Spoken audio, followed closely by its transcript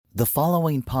The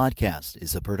following podcast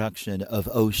is a production of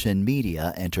Ocean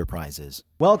Media Enterprises.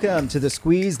 Welcome to The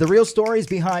Squeeze, the real stories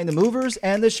behind the movers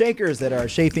and the shakers that are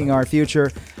shaping our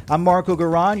future. I'm Marco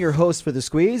Garan, your host for The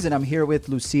Squeeze, and I'm here with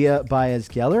Lucia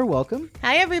Baez-Geller. Welcome.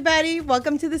 Hi, everybody.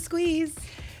 Welcome to The Squeeze.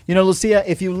 You know, Lucia,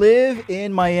 if you live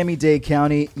in Miami-Dade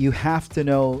County, you have to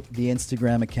know the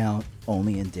Instagram account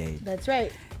Only in Dade. That's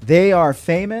right. They are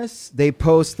famous. They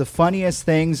post the funniest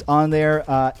things on there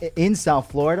in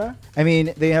South Florida. I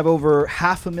mean, they have over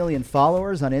 500,000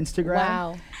 followers on Instagram.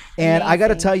 Wow. And Amazing. I got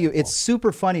to tell you, it's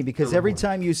super funny because every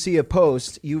time you see a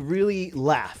post, you really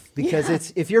laugh because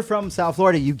it's if you're from South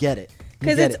Florida, you get it.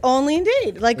 Because it's only in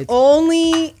Dade. Like,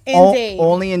 only in Dade.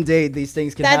 Only in Dade these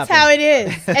things can happen. That's how it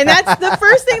is. And that's the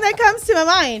first thing that comes to my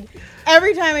mind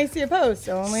every time I see a post.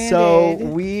 Only in Dade. So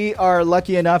we are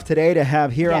lucky enough today to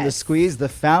have here on The Squeeze the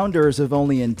founders of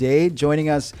Only in Dade joining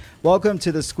us. Welcome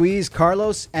to The Squeeze,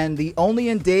 Carlos and the Only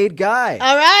in Dade guy.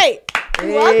 All right.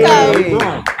 Hey.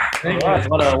 Welcome. Thank you.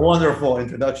 What a wonderful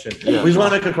introduction. We just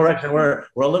want to make a correction. We're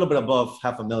a little bit above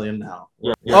 500,000 now.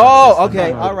 Yeah. Oh,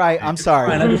 okay. All right. I'm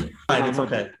sorry. It's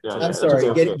okay. I'm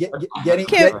sorry.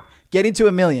 Getting to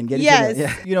 1 million.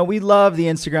 You know, we love the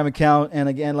Instagram account. And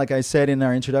again, like I said in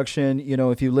our introduction, you know,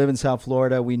 if you live in South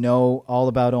Florida, we know all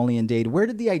about Only in Dade. Where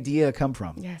did the idea come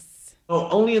from? Yes. So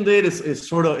Only in Dade is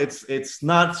sort of, it's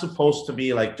not supposed to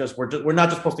be like we're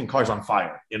not just posting cars on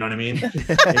fire. You know what I mean?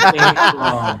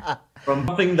 It came from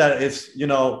something that is, you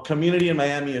know, community in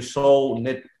Miami is so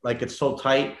knit, like it's so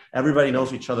tight. Everybody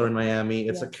knows each other in Miami.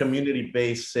 It's a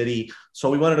community-based city.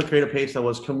 So we wanted to create a page that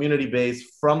was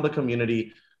community-based, from the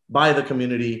community, by the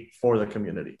community, for the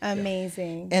community.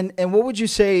 Amazing. And what would you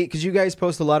say, because you guys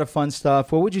post a lot of fun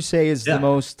stuff, what would you say is the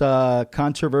most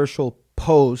controversial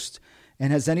post?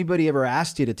 And has anybody ever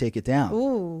asked you to take it down?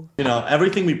 Ooh. You know,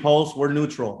 everything we post, we're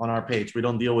neutral on our page. We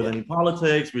don't deal with any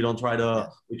politics. We don't try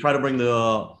to, we try to bring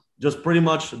just pretty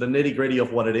much the nitty gritty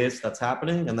of what it is that's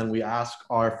happening. And then we ask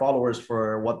our followers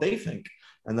for what they think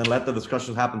and then let the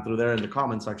discussions happen through there in the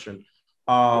comment section.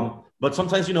 But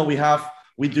sometimes, you know, we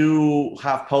do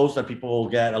have posts that people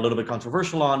get a little bit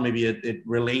controversial on. Maybe it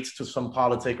relates to some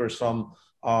politic or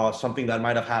something that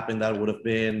might have happened that would have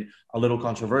been a little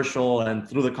controversial, and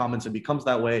through the comments it becomes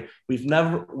that way. We've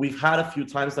had a few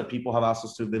times that people have asked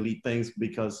us to delete things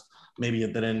because maybe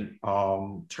it didn't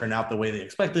turn out the way they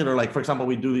expected, or like, for example,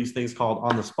 we do these things called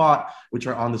On the Spot, which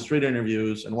are on the street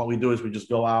interviews, and what we do is we just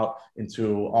go out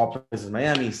into all places in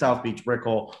Miami, South Beach,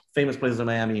 Brickell, famous places in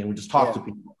Miami, and we just talk to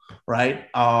people, right?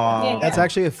 That's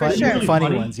actually a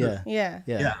funny ones.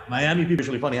 Yeah. Miami people are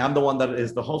usually funny. I'm the one that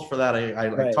is the host for that.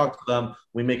 I talk to them.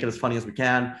 We make it as funny as we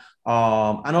can.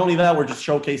 And only that, we're just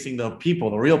showcasing the people,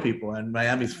 the real people, and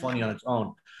Miami's funny on its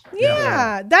own.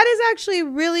 Yeah, that is actually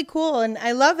really cool. And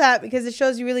I love that because it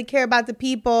shows you really care about the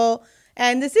people.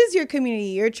 And this is your community.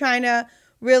 You're trying to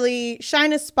really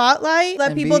shine a spotlight,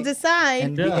 let people decide.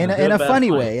 And in a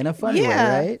funny way,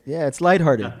 right? Yeah, it's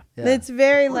lighthearted. Yeah. It's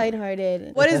very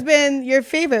lighthearted. What has been your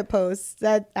favorite post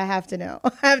that I have to know?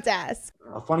 I have to ask.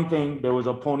 A funny thing, there was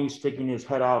a pony sticking his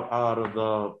head out of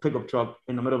the pickup truck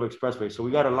in the middle of the expressway. So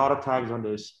we got a lot of tags on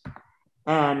this.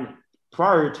 And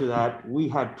prior to that, we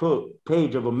had put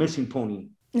page of a missing pony.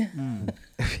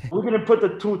 We're gonna put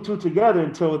the two together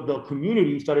until the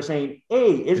community started saying,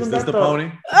 "Hey, isn't that the pony?"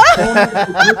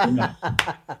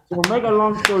 So make a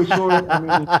long story short, I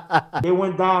mean, they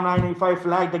went down 985,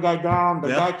 flagged the guy down. The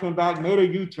guy came back, made a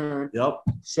U-turn.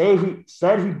 Said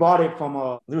he bought it from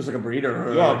a. It was like a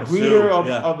breeder. Yeah, breeder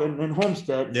of in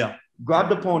Homestead. Yeah, grabbed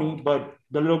the pony, but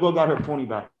the little girl got her pony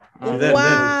back.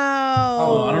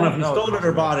 Wow. I don't know if he stole it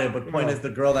or bought it, but the point is the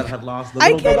girl that had lost.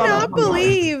 I cannot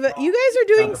believe you guys are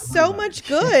doing so much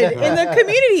good in the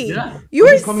community. You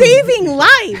are saving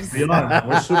lives. We are.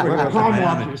 We're super crime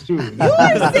watchers too. You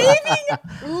are saving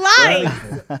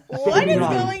lives. What is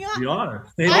going on? We are.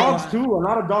 Dogs too. A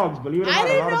lot of dogs. Believe it or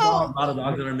not, a lot of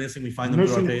dogs that are missing. We find them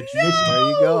through our page. No. There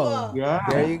you go. Yeah.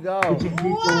 There you go.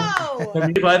 Wow.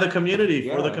 By the community,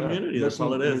 for the community. That's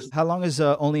all it is. How long has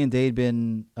Only in Dade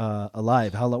been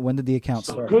alive? When did the account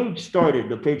start?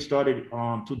 The page started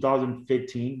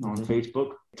 2015 on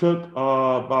Facebook. Took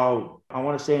about, I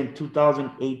want to say in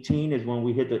 2018 is when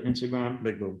we hit the Instagram.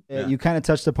 Big boom. You kind of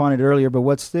touched upon it earlier, but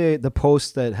what's the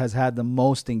post that has had the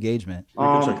most engagement?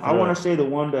 I want to say the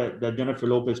one that Jennifer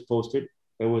Lopez posted.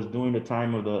 It was during the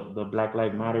time of the Black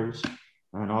Lives Matters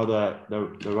and all the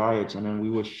riots. And then we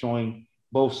were showing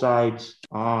both sides.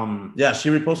 She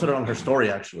reposted it on her story,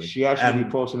 actually. She actually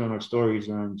reposted it on her stories,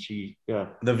 and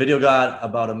the video got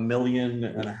about 1.5 million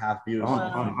views.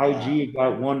 On IG, it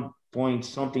got point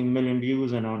something million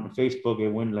views, and on Facebook it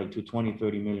went like to 20,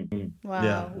 30 million. Wow.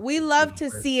 Yeah. We love to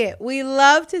see it. We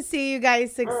love to see you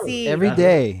guys succeed. Every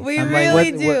day. We I'm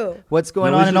really do. What's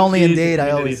going on in Only in Dade?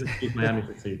 I always Miami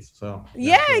succeeds. So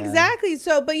Yeah, exactly.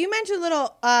 So, but you mentioned a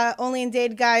little Only in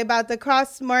Dade guy about the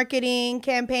cross marketing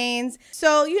campaigns.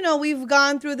 So, we've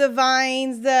gone through the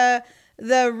Vines, the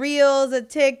Reels, the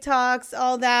TikToks,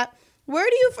 all that. Where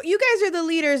do you guys are the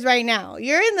leaders right now?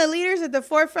 You're in the leaders at the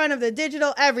forefront of the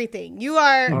digital everything. You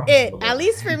are it, at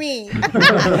least for me.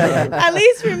 At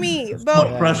least for me.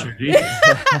 But pressure.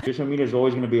 Social media is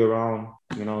always going to be around,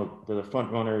 the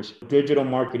front runners. Digital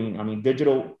marketing,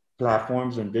 digital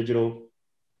platforms and digital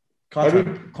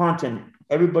content.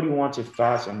 Everybody wants it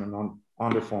fast and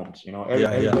on their phones,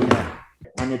 everybody.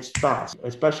 And it's fast,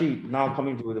 especially now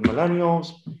coming to the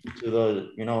millennials, to the,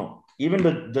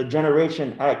 even the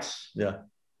Generation X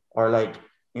are like,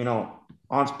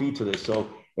 on speed to this. So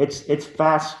it's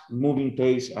fast moving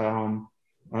pace,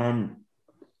 and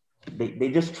they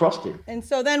just trust it. And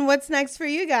so then what's next for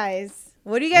you guys?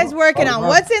 What are you guys working on?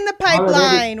 What's in the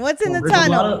pipeline? What's in the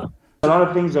tunnel? A lot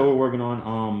of things that we're working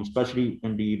on, especially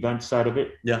in the event side of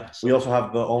it. Yeah. So we also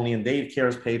have the Only in Dade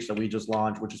Cares page that we just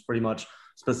launched, which is pretty much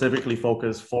specifically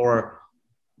focused for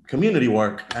community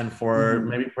work and for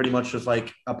maybe pretty much just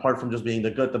like, apart from just being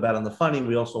the good, the bad, and the funny,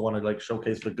 we also want to like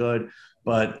showcase the good,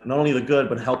 but not only the good,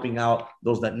 but helping out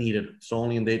those that need it. So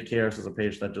Only in Dade Cares is a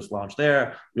page that just launched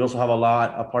there. We also have a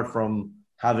lot, apart from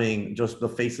having just the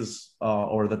faces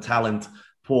or the talent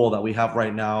pool that we have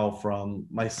right now from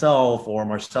myself or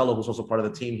Marcelo, who's also part of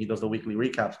the team. He does the weekly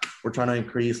recaps. We're trying to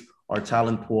increase our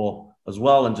talent pool as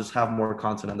well and just have more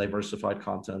content and diversified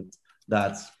content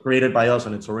that's created by us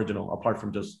and it's original, apart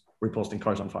from just reposting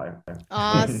Cars on Fire.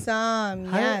 Awesome.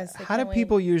 Yes. How do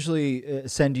people usually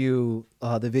send you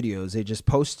the videos? They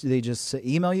just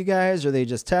email you guys, or they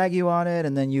just tag you on it,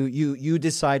 and then you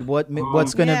decide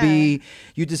what's going to be.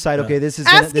 You decide, okay, this is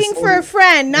asking for a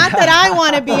friend. Not that I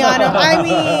want to be on it. I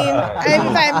mean, if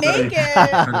I make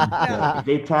it,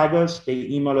 they tag us, they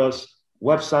email us,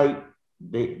 website.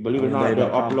 They believe it or not, they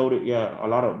upload it. Yeah, a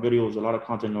lot of videos, a lot of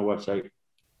content on our website.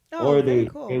 Oh, or we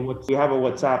have a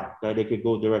WhatsApp that they could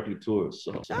go directly to us.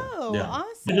 So. Awesome.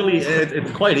 Usually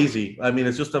it's quite easy. I mean,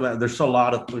 it's just there's a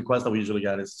lot of requests that we usually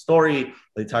get. It's story,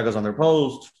 they tag us on their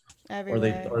post,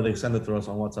 everywhere. or they send it through us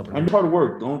on WhatsApp. And hard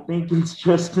work. Don't think it's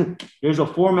just there's a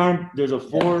four-man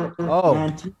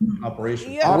team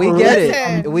operation. Yeah. We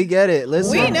get it.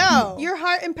 Listen. We know your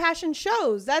heart and passion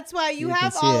shows. That's why you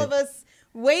have all of us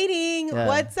waiting. Yeah.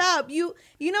 What's up? You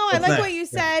know, I like what you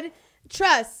said.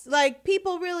 Trust, like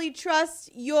people really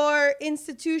trust your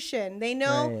institution. They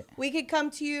know we could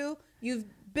come to you. You've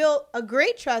built a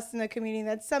great trust in the community.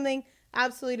 That's something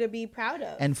absolutely to be proud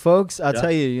of. And folks, I'll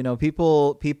tell you,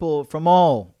 people from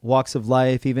all walks of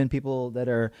life, even people that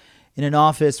are in an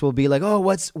office will be like, oh,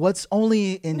 what's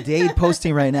Only in Dade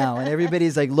posting right now? And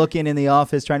everybody's like looking in the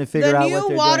office trying to figure out what they're doing. The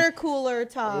new water cooler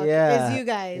talk is you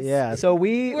guys. Yeah. So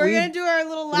we're going to do our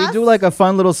little last. We do like a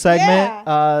fun little segment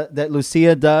that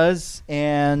Lucia does.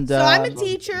 And so I'm a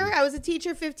teacher. I was a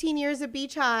teacher 15 years at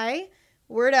Beach High.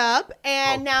 Word up.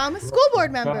 And now I'm a school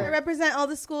board member. I represent all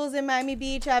the schools in Miami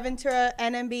Beach, Aventura,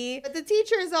 NMB. But the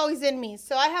teacher is always in me.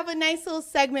 So I have a nice little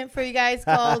segment for you guys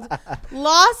called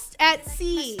Lost at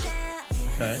Sea.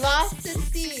 Okay. Lost at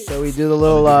Sea. So we do the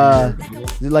little,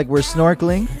 like we're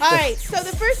snorkeling. All right. So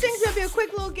the first thing's going to be a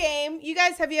quick little game. You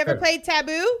guys, have you ever played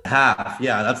Taboo? Have.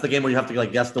 Yeah. That's the game where you have to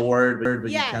like guess the word, but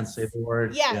you can't say the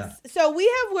word. Yes. Yeah. So we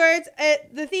have words.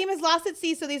 The theme is Lost at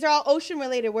Sea. So these are all ocean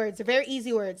related words. They're very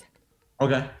easy words.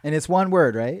 Okay. And it's one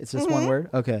word, right? It's just one word?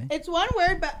 Okay. It's one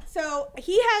word, but so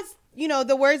he has,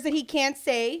 the words that he can't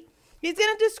say. He's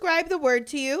going to describe the word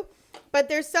to you, but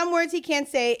there's some words he can't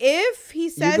say. If he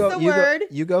says the word.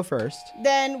 You go first.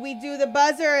 Then we do the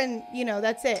buzzer and,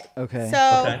 that's it. Okay. So,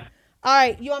 all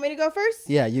right. You want me to go first?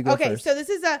 Yeah, you go first. Okay, so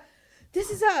this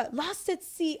is a Lost at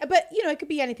Sea, but, it could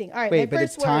be anything. All right. Wait, but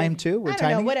it's time too? We're timing? I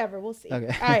don't know, whatever. We'll see.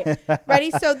 Okay. All right. Ready?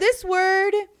 So this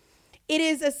word... It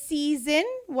is a season,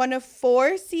 one of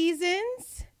 4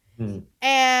 seasons,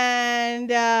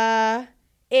 and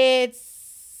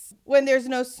it's when there's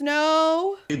no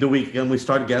snow. Can we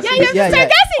start guessing? Yeah, you have to start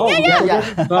guessing.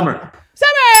 Yeah. Summer.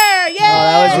 Yay!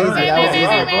 Oh, that was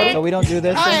easy. So we don't do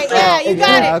this? All right, you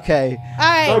got it. Okay.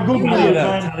 All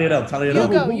right. Tally it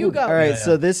up. You go. All right,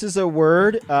 so this is a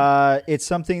word. It's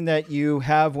something that you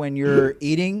have when you're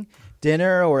eating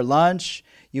dinner or lunch.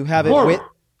 You have it with...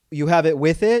 You have it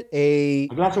with it. A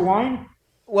glass of wine?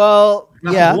 Well,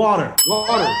 yeah. Water.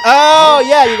 Oh,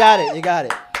 yeah, you got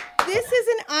it. This is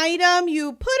an item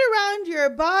you put around your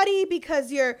body because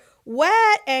you're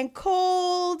wet and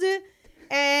cold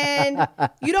And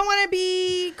you don't want to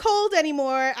be cold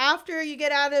anymore. After you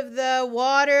get out of the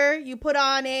water, you put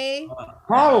on a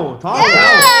towel.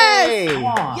 Yes! Hey.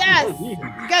 Yes. You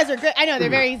guys are great. I know they're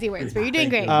very easy words, but you're doing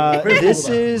great. This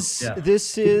is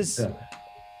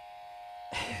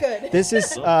Good. This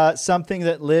is something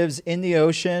that lives in the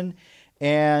ocean,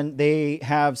 and they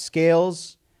have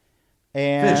scales.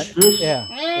 And Fish. yeah,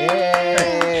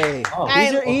 yay.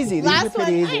 These are easy. These Last are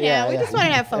pretty one. easy. I know. Yeah, We yeah. just want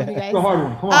to have fun with you guys. It's a hard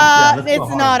one. Come on.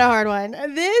 It's not a hard one.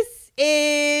 This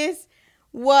is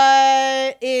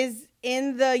what is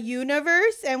in the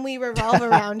universe, and we revolve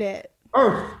around it.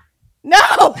 Earth. No.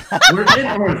 We're in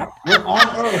Earth. We're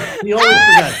on Earth. We always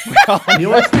forget. We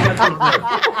always forget.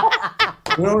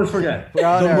 We always forget. We're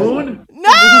on The Earth. moon.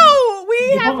 No,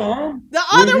 we have on. the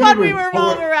other one we universe.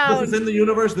 revolve This around. is in the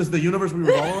universe. This is the universe we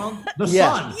revolve around. The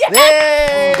Yeah. sun. Yes.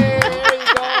 Yay! There you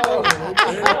go.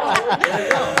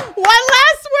 One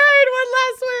last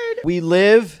word. We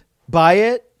live by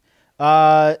it.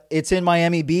 It's in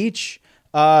Miami Beach.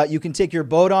 You can take your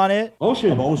boat on it.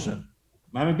 Ocean.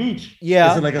 Miami Beach.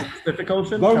 Yeah. Is it like a Pacific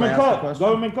Ocean? Government Can I ask a cut. question?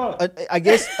 Government cut. I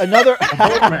guess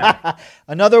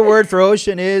another word for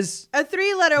ocean is A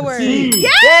 3-letter word. Sea. Yeah.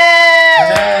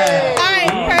 Yay! All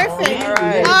right, perfect. All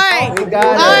right. All right. We got it.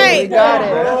 All right. We got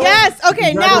it. Yes.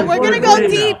 Okay. Now we're gonna go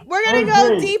Great. deep. We're gonna Great.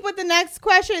 go deep with the next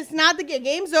question. It's not the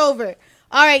game's over.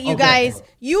 All right, you guys.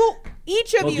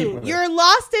 Each of you, you're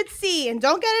lost at sea, and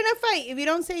don't get in a fight if you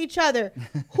don't say each other.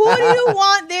 Who do you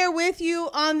want there with you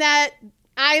on that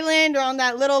island or on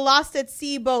that little lost at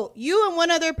sea boat? You and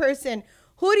one other person.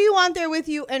 Who do you want there with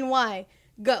you, and why?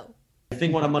 Go. I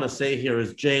think what I'm gonna say here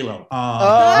is J-Lo.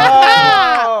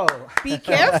 Oh. Be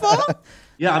careful.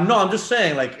 Yeah, I'm just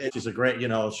saying, like, she's a great,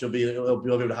 she'll be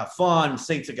able to have fun,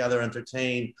 sing together,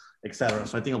 entertain, etc.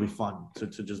 So I think it'll be fun to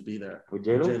just be there With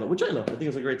J-Lo? With J-Lo. I think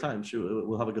it's a great time.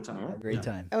 We'll have a good time. Great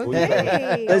time.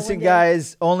 Okay. Listen,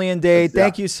 guys, Only in Dade,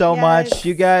 thank you so much.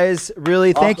 You guys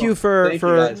really thank you for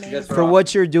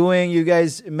what you're doing. You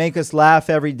guys make us laugh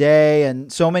every day,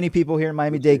 and so many people here in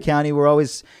Miami-Dade County. We're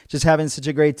always just having such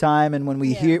a great time, and when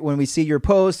we see your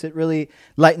posts, it really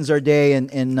lightens our day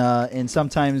in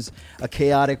sometimes a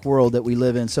chaotic world that we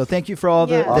live in. So thank you for all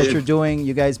that you're doing.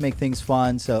 You guys make things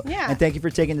fun. So and thank you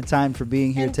for taking the time for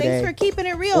being here today. Thanks for keeping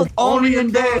it real. Only in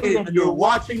Dade, and you're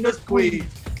watching the squeeze.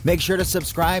 Make sure to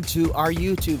subscribe to our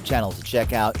YouTube channel to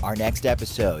check out our next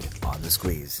episode on The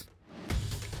Squeeze.